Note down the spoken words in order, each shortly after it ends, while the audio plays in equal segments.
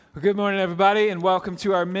Well, good morning, everybody, and welcome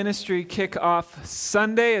to our Ministry Kickoff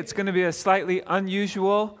Sunday. It's going to be a slightly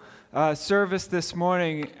unusual service this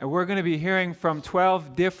morning. We're going to be hearing from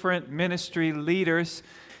 12 different ministry leaders.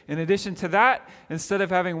 In addition to that, instead of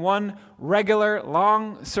having one regular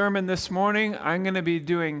long sermon this morning, I'm going to be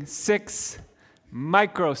doing 6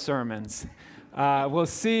 micro sermons. We'll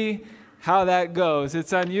see how that goes.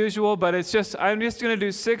 It's unusual, but I'm just going to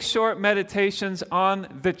do 6 short meditations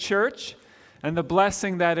on the church and the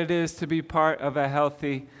blessing that it is to be part of a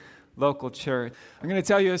healthy local church. I'm going to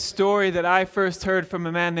tell you a story that I first heard from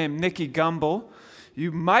a man named Nicky Gumbel.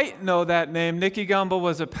 You might know that name. Nicky Gumbel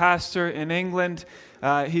was a pastor in England.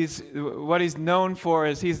 What he's known for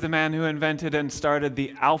is he's the man who invented and started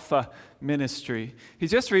the Alpha Ministry. He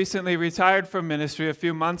just recently retired from ministry a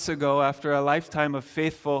few months ago after a lifetime of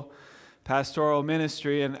faithful pastoral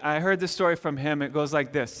ministry. And I heard the story from him. It goes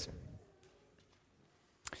like this.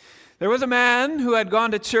 There was a man who had gone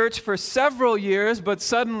to church for several years but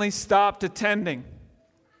suddenly stopped attending.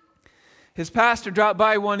 His pastor dropped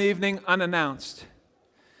by one evening unannounced.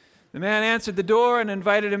 The man answered the door and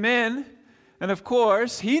invited him in, and of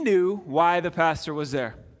course, he knew why the pastor was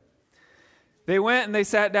there. They went and they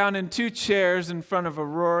sat down in 2 chairs in front of a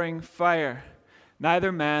roaring fire.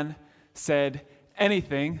 Neither man said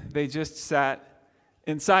anything. They just sat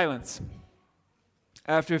in silence.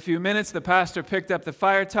 After a few minutes, the pastor picked up the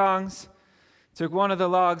fire tongs, took one of the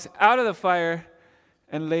logs out of the fire,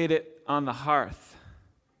 and laid it on the hearth.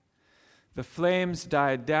 The flames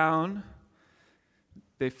died down.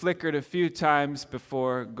 They flickered a few times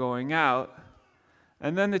before going out.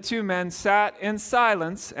 And then the 2 men sat in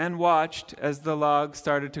silence and watched as the log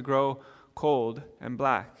started to grow cold and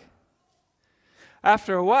black.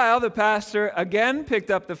 After a while, the pastor again picked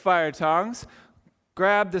up the fire tongs,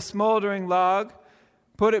 grabbed the smoldering log,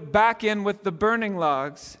 put it back in with the burning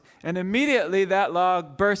logs, and immediately that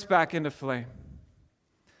log burst back into flame.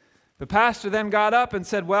 The pastor then got up and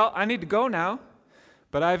said, "Well, I need to go now,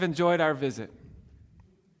 but I've enjoyed our visit."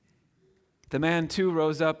 The man too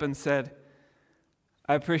rose up and said,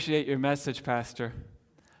 "I appreciate your message, Pastor.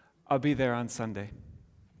 I'll be there on Sunday."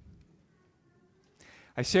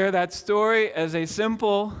 I share that story as a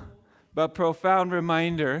simple but profound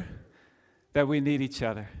reminder that we need each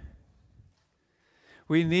other.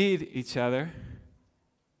 We need each other.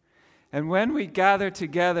 And when we gather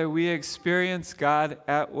together, we experience God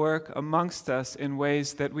at work amongst us in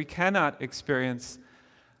ways that we cannot experience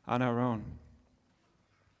on our own.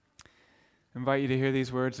 I invite you to hear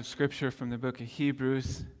these words of Scripture from the book of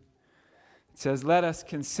Hebrews. It says, "Let us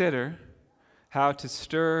consider how to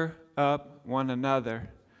stir up one another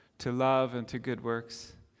to love and to good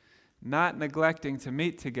works, not neglecting to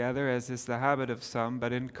meet together, as is the habit of some,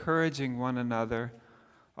 but encouraging one another,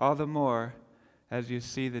 all the more as you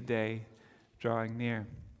see the day drawing near."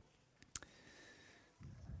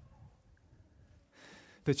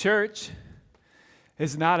 The church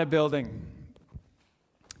is not a building.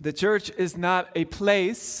 The church is not a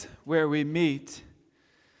place where we meet.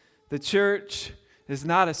 The church is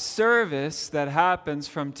not a service that happens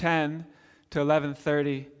from 10 to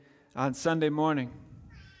 11:30 on Sunday morning.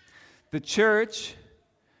 The church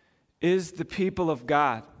is the people of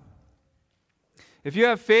God. If you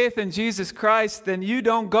have faith in Jesus Christ, then you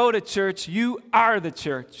don't go to church, you are the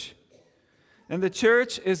church. And the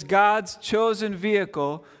church is God's chosen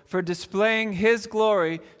vehicle for displaying His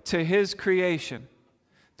glory to His creation.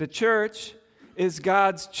 The church is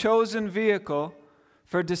God's chosen vehicle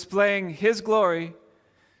for displaying His glory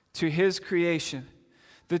to His creation.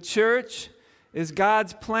 The church is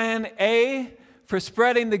God's plan A for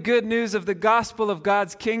spreading the good news of the gospel of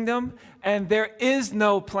God's kingdom, and there is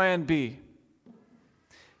no plan B.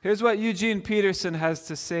 Here's what Eugene Peterson has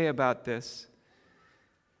to say about this.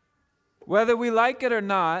 Whether we like it or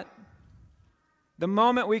not, the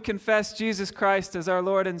moment we confess Jesus Christ as our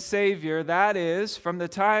Lord and Savior, that is, from the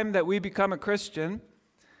time that we become a Christian,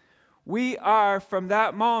 we are, from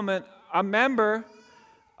that moment, a member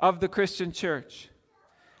of the Christian church.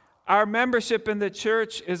 Our membership in the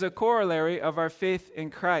church is a corollary of our faith in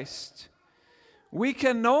Christ. We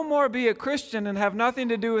can no more be a Christian and have nothing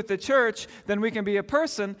to do with the church than we can be a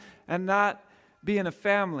person and not be in a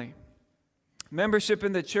family. Membership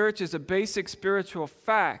in the church is a basic spiritual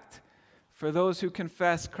fact for those who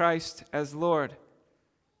confess Christ as Lord.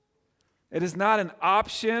 It is not an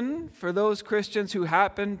option for those Christians who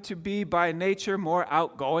happen to be by nature more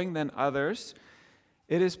outgoing than others.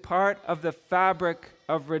 It is part of the fabric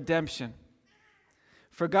of redemption.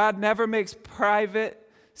 For God never makes private,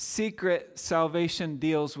 secret salvation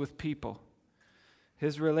deals with people.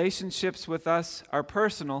 His relationships with us are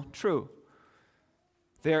personal, true.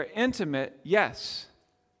 They're intimate, yes,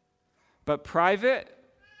 But private?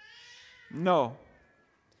 No.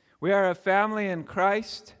 We are a family in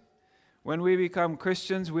Christ. When we become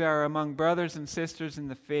Christians, we are among brothers and sisters in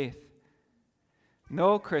the faith.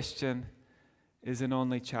 No Christian is an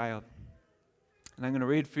only child. And I'm going to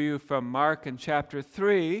read for you from Mark in chapter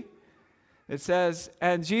 3. It says,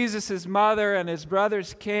 "And Jesus' mother and his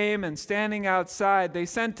brothers came, and standing outside, they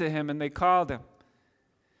sent to him, and they called him.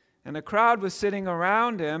 And a crowd was sitting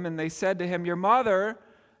around him, and they said to him, 'Your mother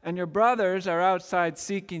and your brothers are outside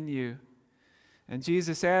seeking you.' And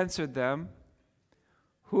Jesus answered them,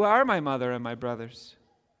 'Who are my mother and my brothers?'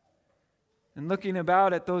 And looking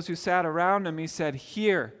about at those who sat around him, he said,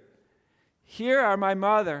 'Here are my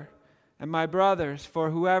mother and my brothers,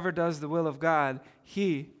 for whoever does the will of God,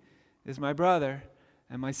 he is my brother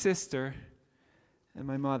and my sister and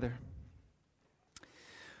my mother.'"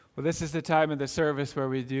 Well, this is the time of the service where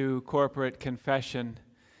we do corporate confession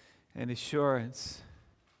and assurance.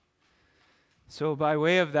 So by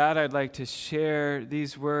way of that, I'd like to share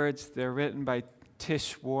these words. They're written by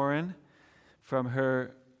Tish Warren from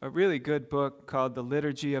a really good book called The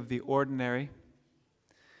Liturgy of the Ordinary.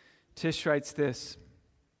 Tish writes this: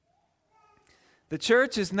 "The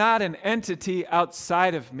church is not an entity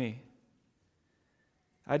outside of me.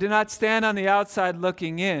 I do not stand on the outside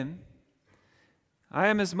looking in. I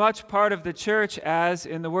am as much part of the church as,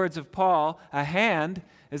 in the words of Paul, a hand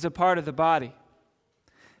is a part of the body.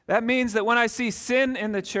 That means that when I see sin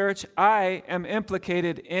in the church, I am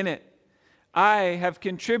implicated in it. I have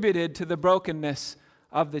contributed to the brokenness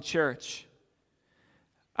of the church.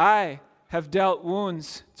 I have dealt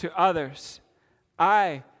wounds to others.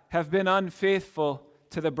 I have been unfaithful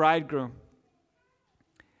to the bridegroom.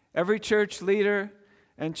 Every church leader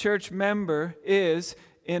and church member is,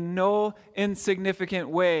 in no insignificant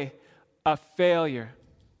way, a failure.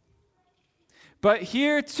 But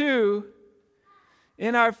here too,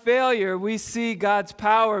 in our failure, we see God's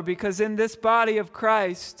power, because in this body of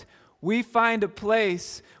Christ, we find a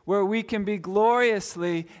place where we can be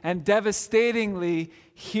gloriously and devastatingly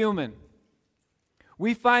human.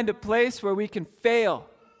 We find a place where we can fail,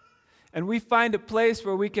 and we find a place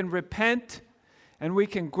where we can repent, and we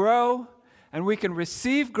can grow, and we can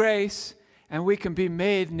receive grace, and we can be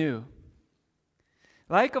made new.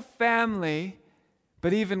 Like a family,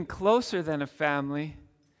 but even closer than a family,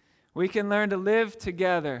 we can learn to live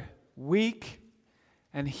together, weak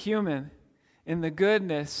and human, in the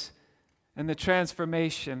goodness and the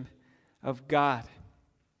transformation of God.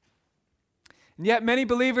 And yet many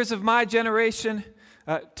believers of my generation,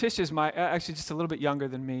 Tish is actually just a little bit younger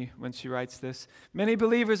than me when she writes this. Many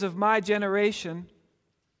believers of my generation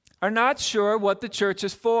are not sure what the church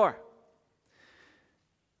is for.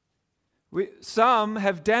 Some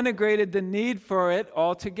have denigrated the need for it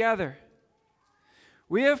altogether.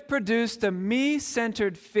 We have produced a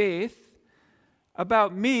me-centered faith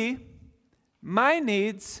about me, my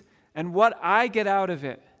needs, and what I get out of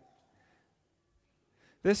it.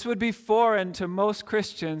 This would be foreign to most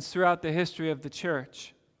Christians throughout the history of the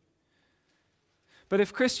church. But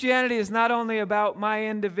if Christianity is not only about my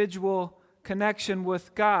individual connection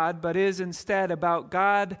with God, but is instead about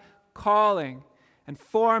God calling and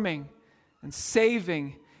forming and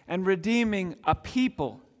saving and redeeming a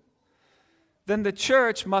people, then the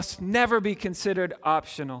church must never be considered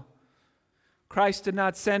optional. Christ did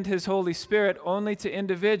not send his Holy Spirit only to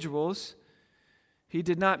individuals. He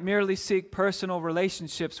did not merely seek personal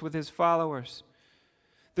relationships with his followers.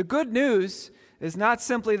 The good news is not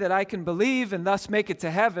simply that I can believe and thus make it to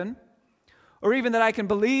heaven, or even that I can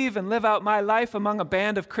believe and live out my life among a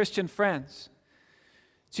band of Christian friends.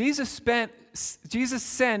 Jesus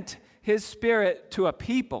sent his Spirit to a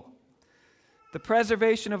people. The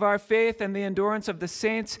preservation of our faith and the endurance of the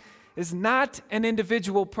saints is not an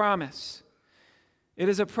individual promise. It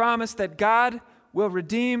is a promise that God will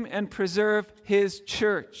redeem and preserve his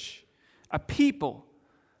church, a people,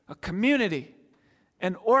 a community,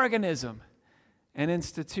 an organism, an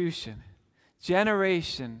institution,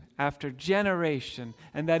 generation after generation,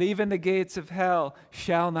 and that even the gates of hell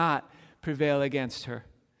shall not prevail against her.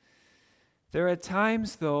 There are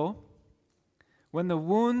times, though, when the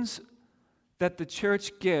wounds that the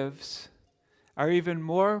church gives are even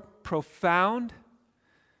more profound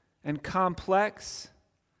and complex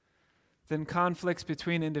than conflicts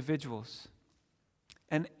between individuals.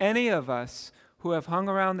 And any of us who have hung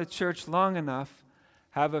around the church long enough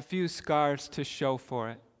have a few scars to show for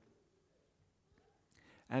it.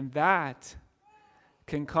 And that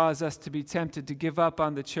can cause us to be tempted to give up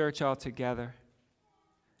on the church altogether.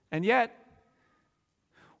 And yet,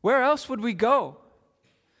 where else would we go?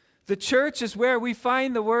 The church is where we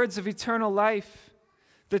find the words of eternal life,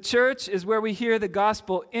 The church is where we hear the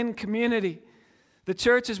gospel in community. The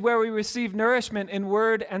church is where we receive nourishment in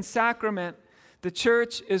word and sacrament. The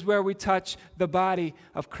church is where we touch the body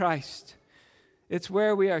of Christ. It's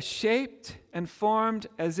where we are shaped and formed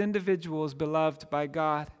as individuals beloved by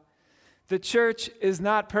God. The church is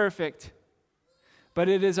not perfect, but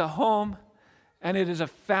it is a home and it is a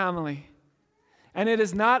family. And it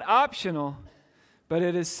is not optional, but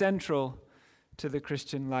it is central to the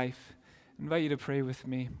Christian life. I invite you to pray with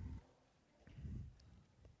me.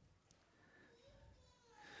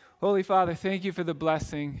 Holy Father, thank you for the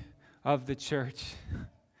blessing of the church.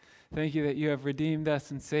 Thank you that you have redeemed us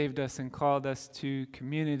and saved us and called us to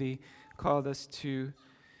community, called us to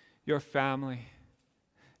your family.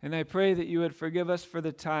 And I pray that you would forgive us for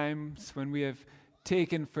the times when we have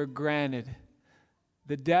taken for granted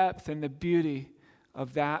the depth and the beauty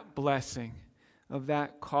of that blessing, of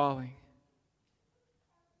that calling.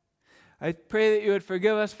 I pray that you would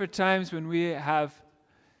forgive us for times when we have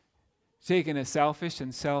taken a selfish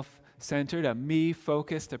and self-centered, a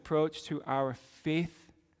me-focused approach to our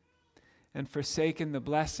faith and forsaken the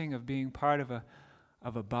blessing of being part of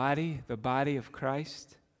a body, the body of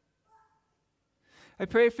Christ. I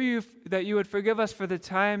pray for you that you would forgive us for the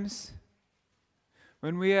times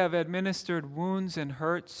when we have administered wounds and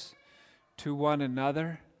hurts to one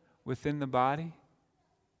another within the body.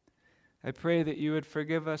 I pray that you would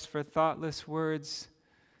forgive us for thoughtless words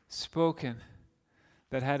spoken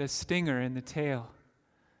that had a stinger in the tail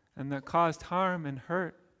and that caused harm and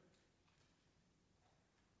hurt.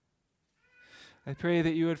 I pray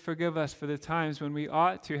that you would forgive us for the times when we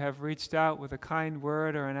ought to have reached out with a kind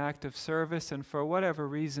word or an act of service, and for whatever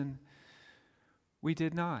reason, we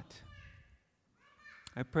did not.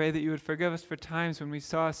 I pray that you would forgive us for times when we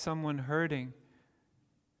saw someone hurting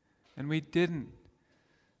and we didn't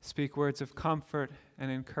speak words of comfort and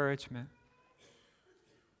encouragement.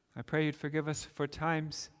 I pray you'd forgive us for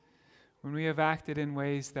times when we have acted in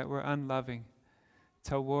ways that were unloving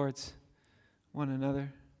towards one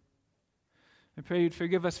another. I pray you'd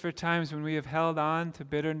forgive us for times when we have held on to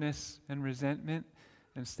bitterness and resentment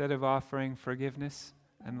instead of offering forgiveness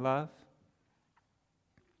and love.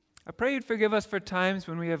 I pray you'd forgive us for times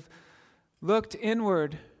when we have looked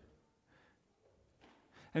inward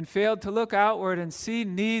and failed to look outward and see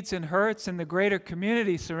needs and hurts in the greater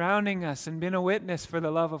community surrounding us and been a witness for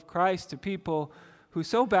the love of Christ to people who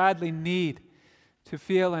so badly need to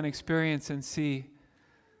feel and experience and see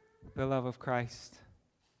the love of Christ.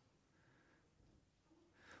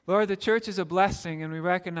 Lord, the church is a blessing, and we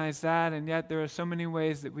recognize that, and yet there are so many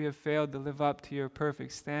ways that we have failed to live up to your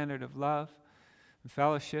perfect standard of love and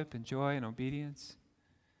fellowship and joy and obedience.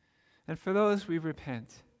 And for those, we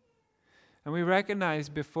repent. And we recognize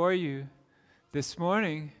before you this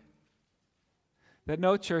morning that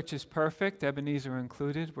no church is perfect, Ebenezer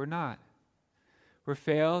included. We're not. We're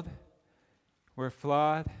failed. We're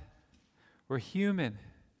flawed. We're human.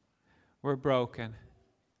 We're broken.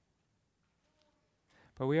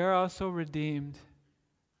 But we are also redeemed.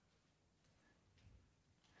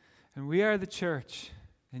 And we are the church,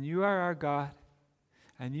 and you are our God.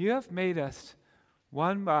 And you have made us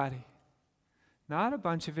one body, not a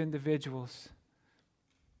bunch of individuals,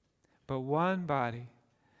 but one body,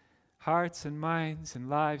 hearts and minds and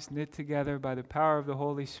lives knit together by the power of the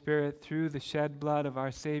Holy Spirit through the shed blood of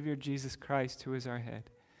our Savior Jesus Christ, who is our head.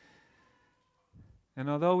 And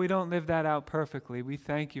although we don't live that out perfectly, we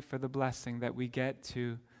thank you for the blessing that we get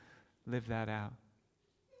to live that out.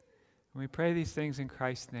 And we pray these things in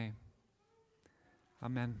Christ's name.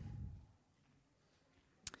 Amen.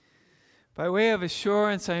 By way of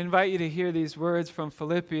assurance, I invite you to hear these words from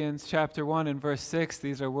Philippians chapter 1 and verse 6.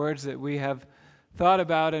 These are words that we have thought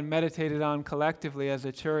about and meditated on collectively as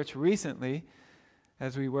a church recently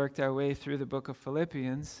as we worked our way through the book of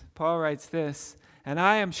Philippians. Paul writes this, "And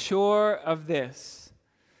I am sure of this,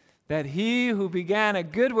 that he who began a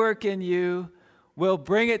good work in you will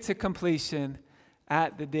bring it to completion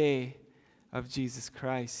at the day of Jesus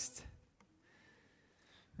Christ."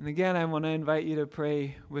 And again, I want to invite you to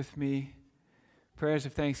pray with me prayers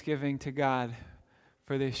of thanksgiving to God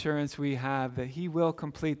for the assurance we have that he will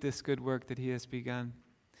complete this good work that he has begun.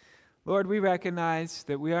 Lord, we recognize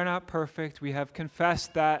that we are not perfect. We have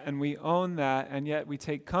confessed that and we own that, and yet we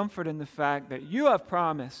take comfort in the fact that you have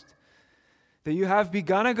promised that you have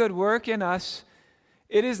begun a good work in us.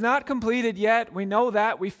 It is not completed yet. We know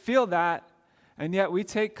that. We feel that. And yet we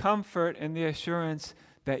take comfort in the assurance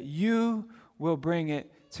that you will bring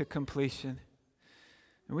it to completion.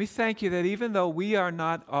 And we thank you that even though we are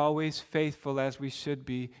not always faithful as we should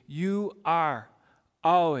be, you are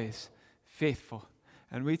always faithful.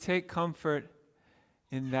 And we take comfort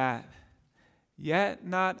in that. Yet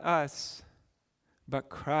not us, but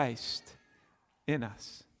Christ in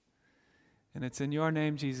us. And it's in your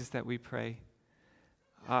name, Jesus, that we pray.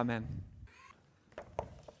 Amen.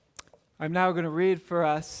 I'm now going to read for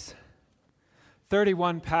us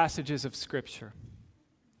 31 passages of Scripture.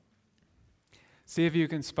 See if you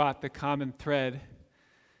can spot the common thread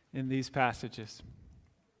in these passages.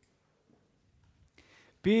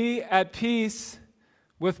 Be at peace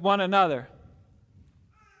with one another.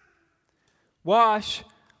 Wash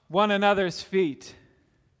one another's feet.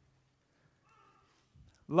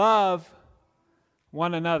 Love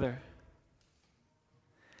one another.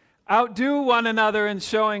 Outdo one another in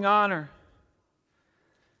showing honor.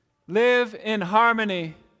 Live in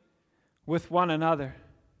harmony with one another.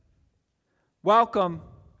 Welcome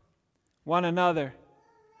one another.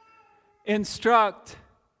 Instruct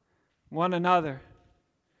one another.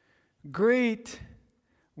 Greet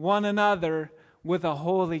one another with a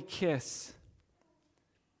holy kiss.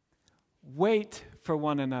 Wait for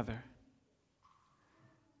one another.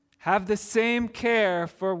 Have the same care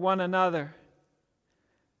for one another.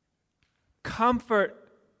 Comfort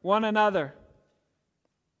one another.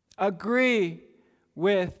 Agree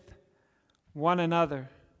with one another.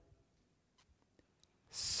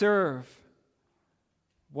 Serve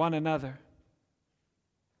one another.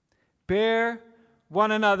 Bear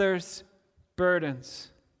one another's burdens.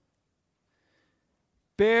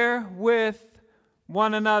 Bear with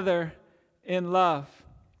one another in love.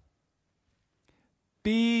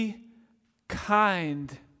 Be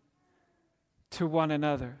kind to one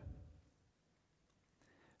another.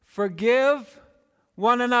 Forgive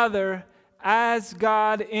one another as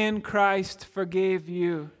God in Christ forgave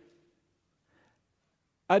you.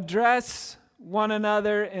 Address one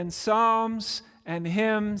another in psalms and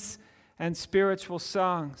hymns and spiritual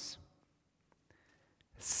songs.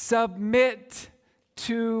 Submit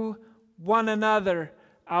to one another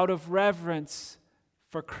out of reverence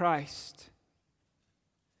for Christ.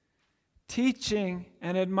 Teaching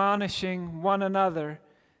and admonishing one another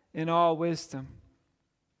in all wisdom.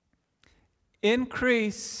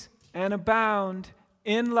 Increase and abound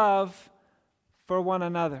in love for one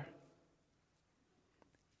another.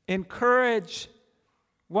 Encourage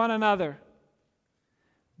one another.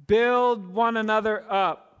 Build one another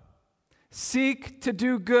up. Seek to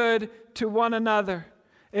do good to one another.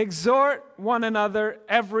 Exhort one another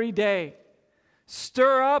every day.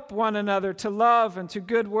 Stir up one another to love and to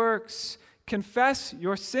good works. Confess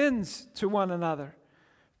your sins to one another.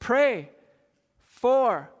 Pray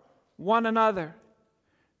for one another.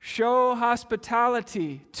 Show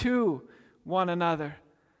hospitality to one another.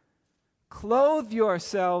 Clothe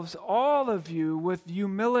yourselves, all of you, with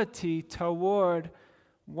humility toward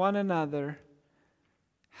one another.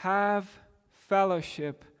 Have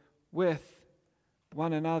fellowship with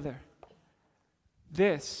one another.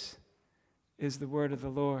 This is the word of the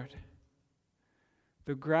Lord.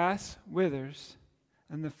 The grass withers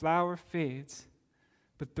and the flower fades,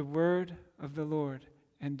 but the word of the Lord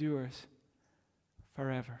endures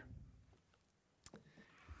forever.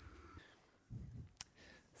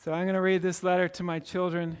 So I'm going to read this letter to my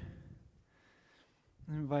children.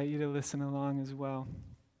 I invite you to listen along as well.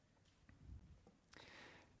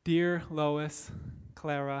 Dear Lois,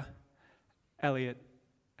 Clara, Elliot,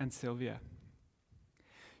 and Sylvia,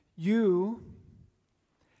 you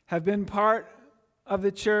have been part of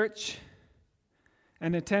the church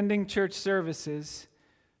and attending church services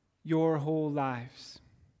your whole lives.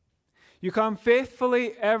 You come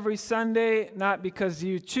faithfully every Sunday, not because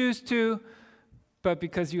you choose to, but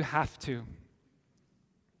because you have to.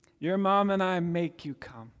 Your mom and I make you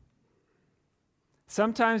come.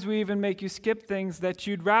 Sometimes we even make you skip things that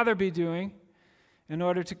you'd rather be doing in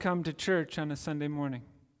order to come to church on a Sunday morning.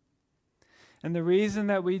 And the reason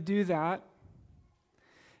that we do that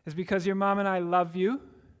is because your mom and I love you,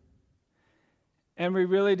 and we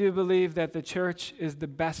really do believe that the church is the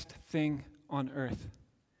best thing on earth.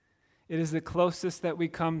 It is the closest that we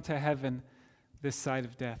come to heaven this side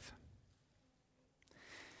of death.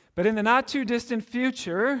 But in the not too distant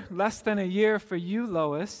future, less than a year for you,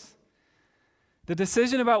 Lois, the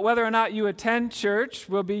decision about whether or not you attend church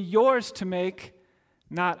will be yours to make,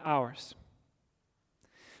 not ours.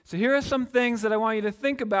 So here are some things that I want you to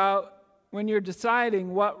think about when you're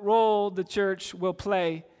deciding what role the church will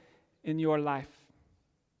play in your life.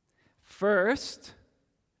 First,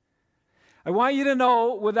 I want you to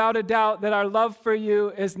know without a doubt that our love for you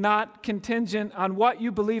is not contingent on what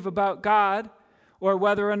you believe about God or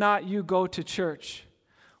whether or not you go to church.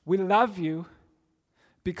 We love you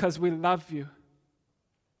because we love you.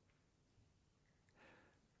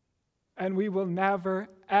 And we will never,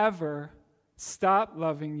 ever stop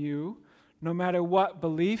loving you, no matter what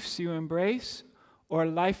beliefs you embrace or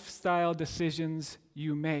lifestyle decisions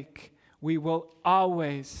you make. We will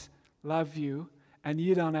always love you, and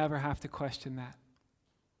you don't ever have to question that.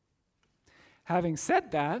 Having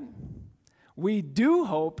said that, we do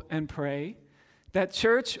hope and pray that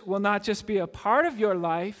church will not just be a part of your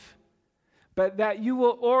life, but that you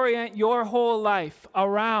will orient your whole life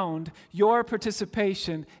around your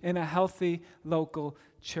participation in a healthy local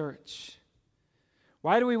church.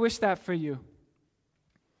 Why do we wish that for you?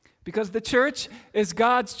 Because the church is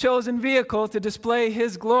God's chosen vehicle to display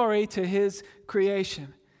His glory to His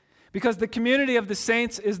creation. Because the community of the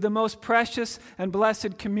saints is the most precious and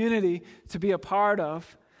blessed community to be a part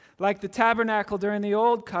of. Like the tabernacle during the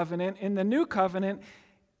Old Covenant, in the New Covenant,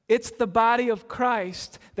 it's the body of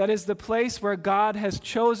Christ that is the place where God has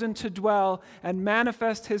chosen to dwell and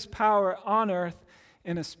manifest His power on earth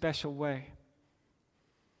in a special way.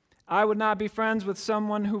 I would not be friends with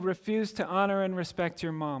someone who refused to honor and respect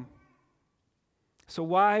your mom. So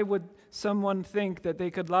why would someone think that they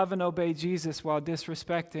could love and obey Jesus while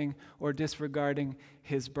disrespecting or disregarding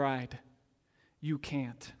His bride? You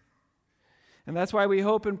can't. And that's why we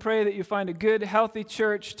hope and pray that you find a good, healthy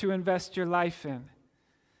church to invest your life in.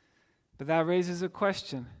 But that raises a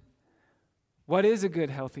question. What is a good,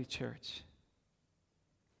 healthy church?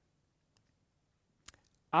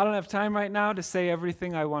 I don't have time right now to say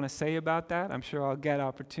everything I want to say about that. I'm sure I'll get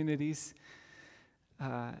opportunities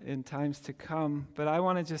in times to come. But I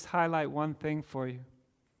want to just highlight one thing for you.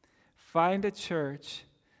 Find a church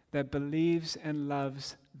that believes and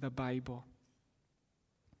loves the Bible.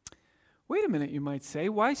 Wait a minute, you might say.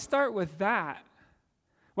 Why start with that?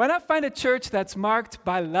 Why not find a church that's marked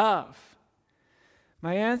by love?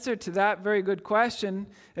 My answer to that very good question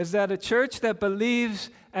is that a church that believes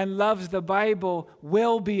and loves the Bible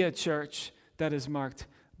will be a church that is marked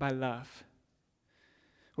by love.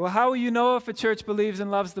 Well, how will you know if a church believes and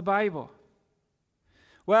loves the Bible?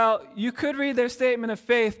 Well, you could read their statement of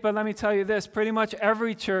faith, but let me tell you this. Pretty much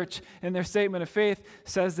every church in their statement of faith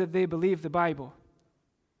says that they believe the Bible.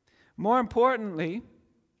 More importantly,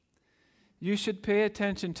 you should pay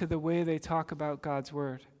attention to the way they talk about God's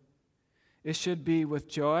Word. It should be with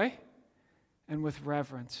joy and with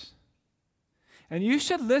reverence. And you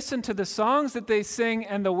should listen to the songs that they sing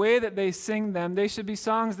and the way that they sing them. They should be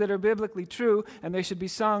songs that are biblically true, and they should be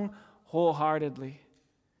sung wholeheartedly.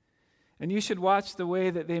 And you should watch the way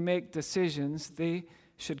that they make decisions. They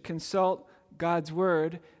should consult God's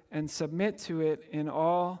Word and submit to it in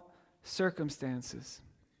all circumstances.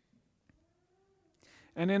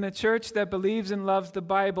 And in a church that believes and loves the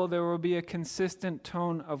Bible, there will be a consistent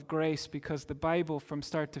tone of grace, because the Bible from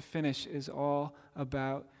start to finish is all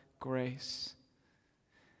about grace.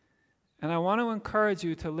 And I want to encourage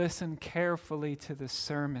you to listen carefully to the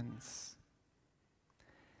sermons.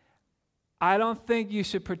 I don't think you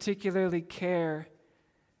should particularly care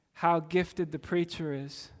how gifted the preacher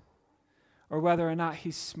is, or whether or not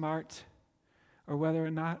he's smart, or whether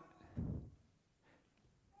or not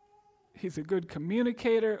he's a good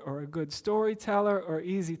communicator or a good storyteller or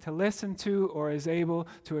easy to listen to or is able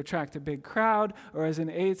to attract a big crowd or is an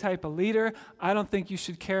A-type of leader. I don't think you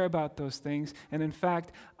should care about those things. And in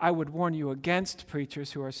fact, I would warn you against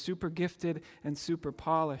preachers who are super gifted and super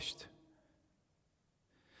polished.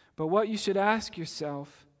 But what you should ask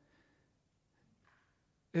yourself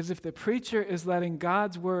is if the preacher is letting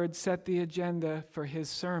God's Word set the agenda for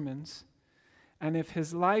his sermons, and if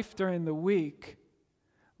his life during the week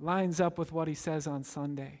lines up with what he says on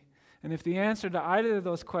Sunday. And if the answer to either of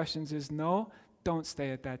those questions is no, don't stay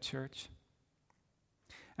at that church.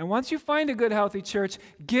 And once you find a good, healthy church,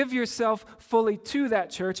 give yourself fully to that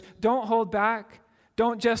church. Don't hold back.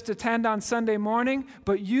 Don't just attend on Sunday morning,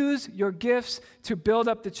 but use your gifts to build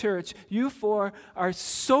up the church. You four are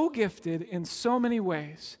so gifted in so many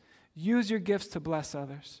ways. Use your gifts to bless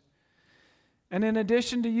others. And in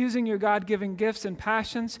addition to using your God-given gifts and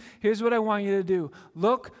passions, here's what I want you to do.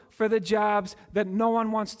 Look for the jobs that no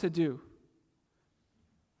one wants to do.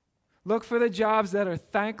 Look for the jobs that are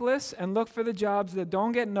thankless, and look for the jobs that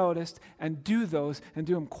don't get noticed, and do those, and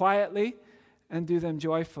do them quietly, and do them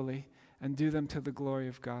joyfully, and do them to the glory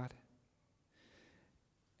of God.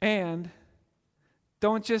 And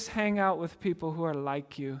don't just hang out with people who are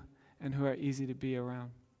like you and who are easy to be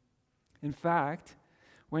around. In fact,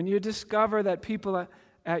 when you discover that people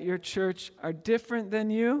at your church are different than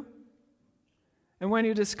you, and when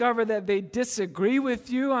you discover that they disagree with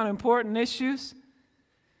you on important issues,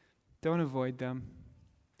 don't avoid them.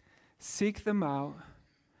 Seek them out.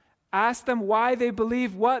 Ask them why they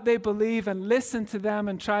believe what they believe, and listen to them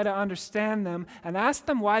and try to understand them. And ask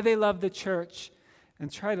them why they love the church, and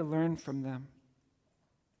try to learn from them.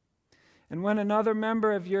 And when another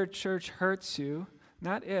member of your church hurts you,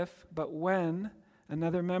 not if, but when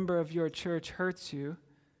another member of your church hurts you,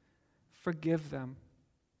 forgive them.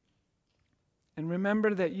 And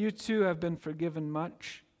remember that you too have been forgiven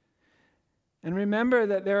much. And remember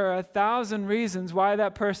that there are 1,000 reasons why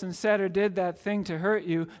that person said or did that thing to hurt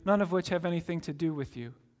you, none of which have anything to do with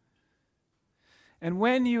you. And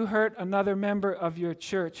when you hurt another member of your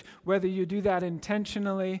church, whether you do that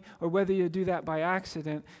intentionally or whether you do that by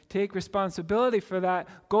accident, take responsibility for that,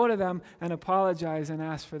 go to them and apologize and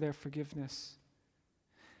ask for their forgiveness.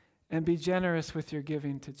 And be generous with your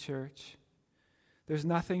giving to church. There's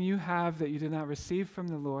nothing you have that you did not receive from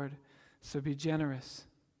the Lord, so be generous.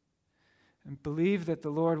 And believe that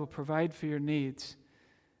the Lord will provide for your needs.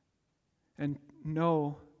 And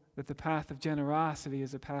know that the path of generosity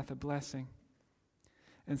is a path of blessing.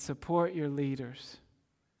 And support your leaders.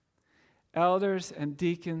 Elders and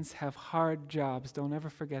deacons have hard jobs. Don't ever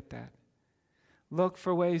forget that. Look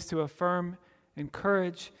for ways to affirm,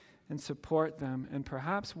 encourage, and support them. And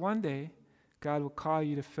perhaps one day, God will call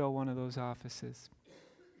you to fill one of those offices.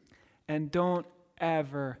 And don't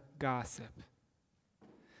ever gossip.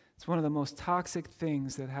 It's one of the most toxic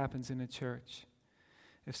things that happens in a church.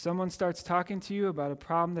 If someone starts talking to you about a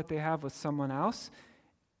problem that they have with someone else,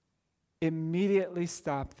 immediately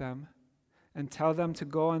stop them and tell them to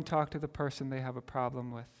go and talk to the person they have a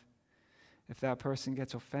problem with. If that person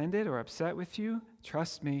gets offended or upset with you,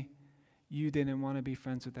 trust me, you didn't want to be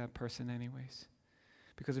friends with that person anyways.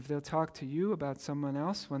 Because if they'll talk to you about someone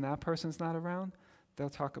else when that person's not around, they'll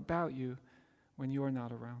talk about you when you're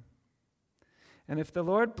not around. And if the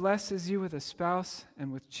Lord blesses you with a spouse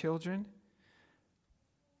and with children,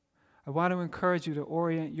 I want to encourage you to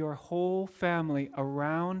orient your whole family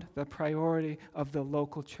around the priority of the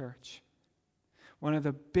local church. One of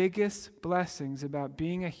the biggest blessings about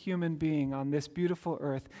being a human being on this beautiful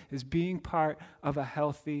earth is being part of a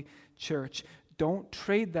healthy church. Don't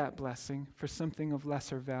trade that blessing for something of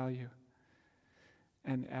lesser value.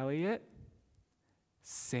 And Elliot,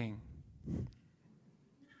 sing.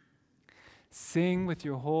 Sing with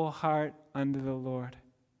your whole heart unto the Lord.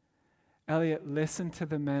 Elliot, listen to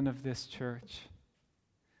the men of this church.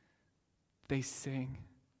 They sing.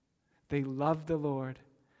 They love the Lord,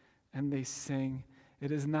 and they sing.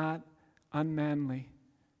 It is not unmanly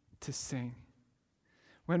to sing.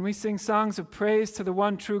 When we sing songs of praise to the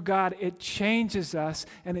one true God, it changes us,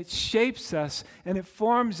 and it shapes us, and it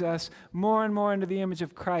forms us more and more into the image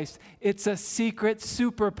of Christ. It's a secret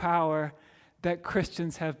superpower that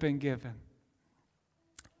Christians have been given.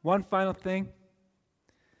 One final thing.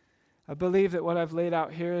 I believe that what I've laid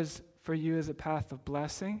out here is for you is a path of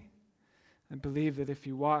blessing. I believe that if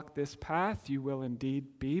you walk this path, you will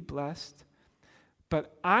indeed be blessed.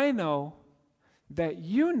 But I know that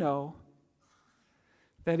you know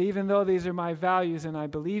that even though these are my values and I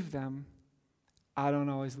believe them, I don't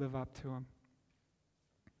always live up to them.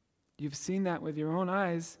 You've seen that with your own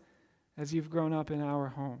eyes as you've grown up in our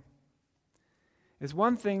home. It's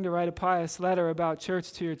one thing to write a pious letter about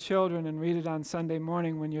church to your children and read it on Sunday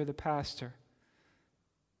morning when you're the pastor.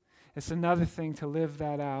 It's another thing to live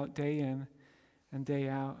that out day in and day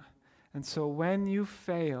out. And so when you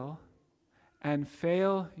fail, and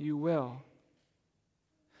fail you will,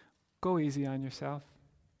 go easy on yourself.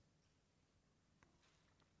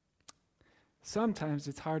 Sometimes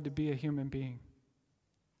it's hard to be a human being.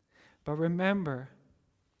 But remember,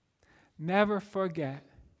 never forget,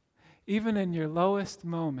 even in your lowest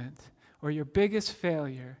moment or your biggest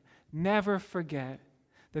failure, never forget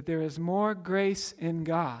that there is more grace in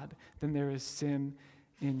God than there is sin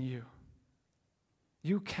in you.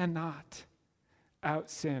 You cannot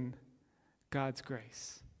out-sin God's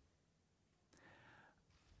grace.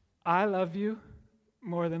 I love you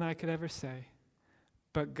more than I could ever say,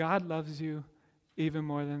 but God loves you even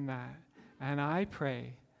more than that. And I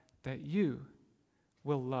pray that you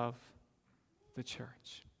will love the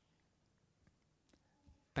church.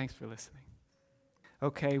 Thanks for listening.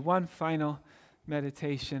 Okay, one final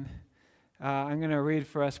meditation. I'm going to read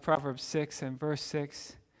for us Proverbs 6 and verse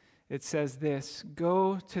 6. It says this: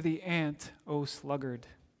 "Go to the ant, O sluggard.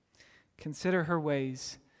 Consider her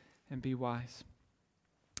ways and be wise."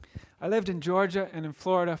 I lived in Georgia and in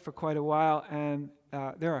Florida for quite a while, and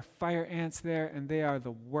there are fire ants there, and they are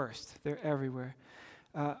the worst. They're everywhere.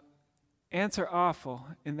 Ants are awful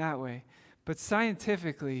in that way, but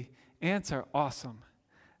scientifically, ants are awesome.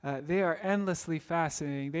 They are endlessly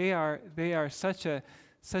fascinating. They are such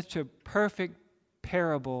a perfect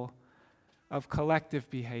parable of collective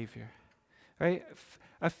behavior, right?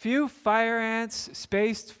 A few fire ants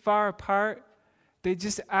spaced far apart They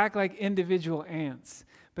just act like individual ants.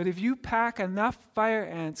 But if you pack enough fire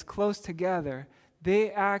ants close together,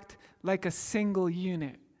 they act like a single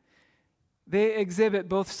unit. They exhibit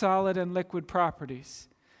both solid and liquid properties.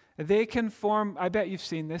 They can form, I bet you've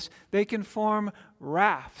seen this, they can form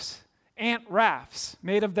rafts, ant rafts,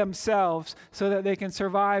 made of themselves so that they can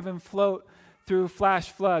survive and float through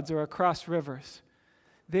flash floods or across rivers.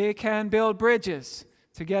 They can build bridges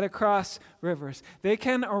to get across rivers. They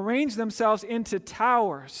can arrange themselves into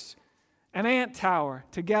towers, an ant tower,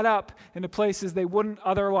 to get up into places they wouldn't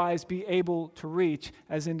otherwise be able to reach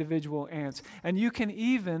as individual ants. And you can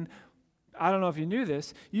even, I don't know if you knew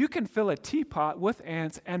this, you can fill a teapot with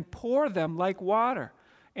ants and pour them like water.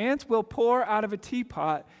 Ants will pour out of a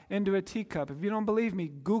teapot into a teacup. If you don't believe me,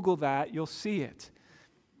 Google that. You'll see it.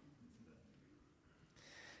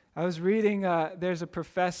 I was reading, there's a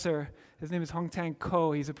professor, his name is Hong-Tang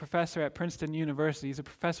Ko. He's a professor at Princeton University. He's a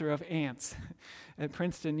professor of ants at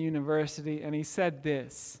Princeton University, and he said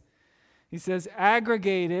this. He says,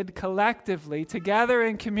 aggregated collectively, together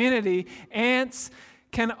in community, ants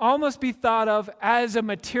can almost be thought of as a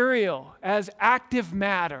material, as active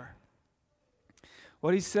matter.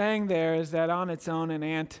 What he's saying there is that on its own, an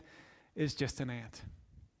ant is just an ant.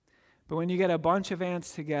 But when you get a bunch of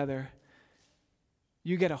ants together,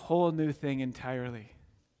 you get a whole new thing entirely.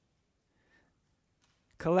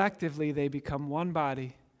 Collectively, they become one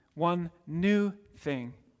body, one new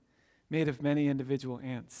thing made of many individual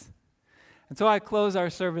ants. And so I close our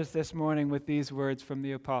service this morning with these words from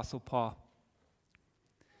the Apostle Paul.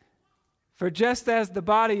 For just as the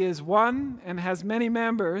body is one and has many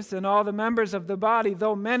members, and all the members of the body,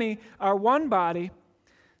 though many, are one body,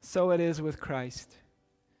 so it is with Christ.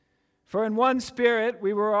 For in one Spirit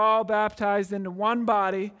we were all baptized into one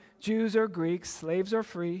body, Jews or Greeks, slaves or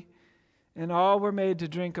free, and all were made to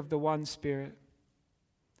drink of the one Spirit.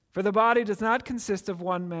 For the body does not consist of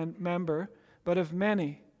one member, but of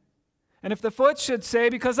many. And if the foot should say,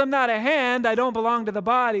 because I'm not a hand, I don't belong to the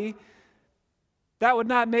body, that would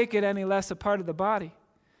not make it any less a part of the body.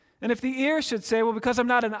 And if the ear should say, well, because I'm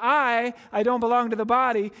not an eye, I don't belong to the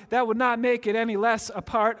body, that would not make it any less a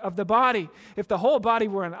part of the body. If the whole body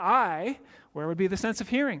were an eye, where would be the sense of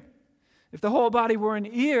hearing? If the whole body were an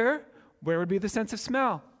ear, where would be the sense of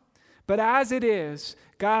smell? But as it is,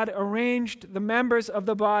 God arranged the members of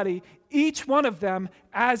the body, each one of them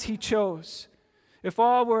as He chose. If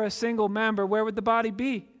all were a single member, where would the body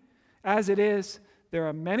be? As it is, there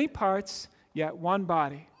are many parts, yet one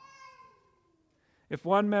body. If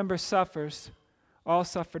one member suffers, all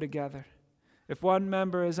suffer together. If one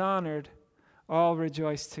member is honored, all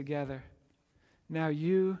rejoice together. Now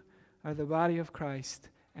you are the body of Christ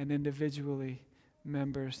and individually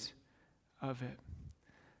members of it.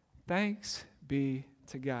 Thanks be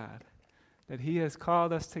to God that He has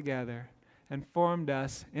called us together and formed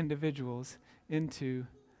us individuals into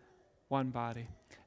one body.